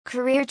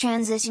Career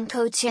Transition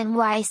Coach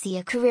NYC.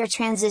 A career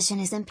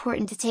transition is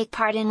important to take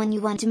part in when you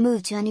want to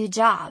move to a new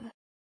job.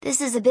 This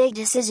is a big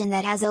decision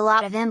that has a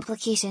lot of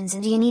implications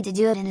and you need to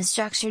do it in a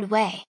structured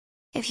way.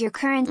 If you're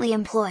currently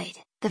employed,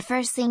 the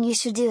first thing you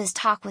should do is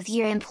talk with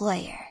your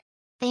employer.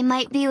 They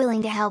might be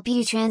willing to help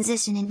you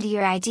transition into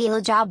your ideal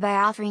job by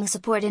offering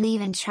support and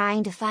even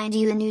trying to find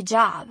you a new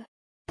job.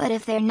 But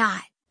if they're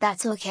not,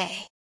 that's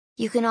okay.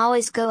 You can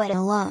always go it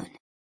alone.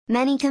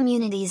 Many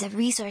communities have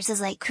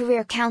resources like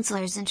career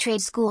counselors and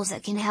trade schools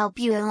that can help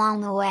you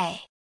along the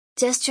way.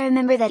 Just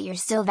remember that you're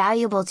still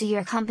valuable to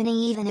your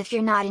company even if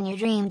you're not in your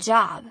dream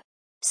job.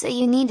 So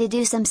you need to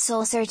do some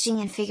soul searching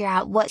and figure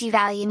out what you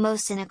value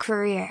most in a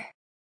career.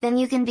 Then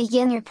you can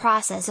begin your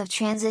process of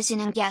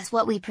transition, and guess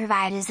what we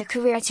provide is a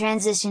career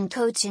transition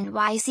coach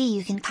NYC.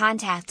 You can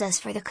contact us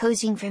for the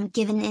coaching from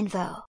given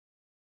info.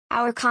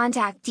 Our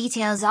contact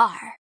details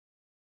are: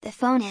 the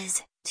phone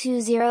is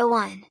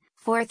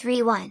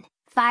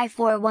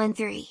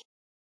 201-431-5413.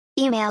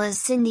 Email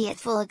is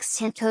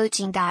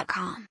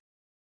cindy@fullextentcoaching.com.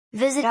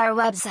 Visit our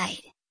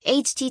website,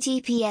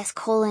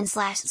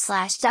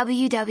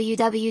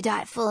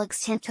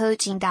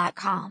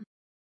 https://www.fullextentcoaching.com.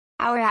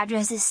 Our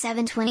address is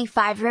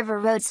 725 River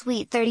Road,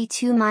 Suite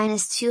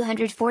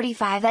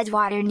 32-245,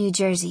 Edgewater, New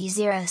Jersey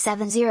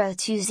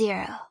 07020.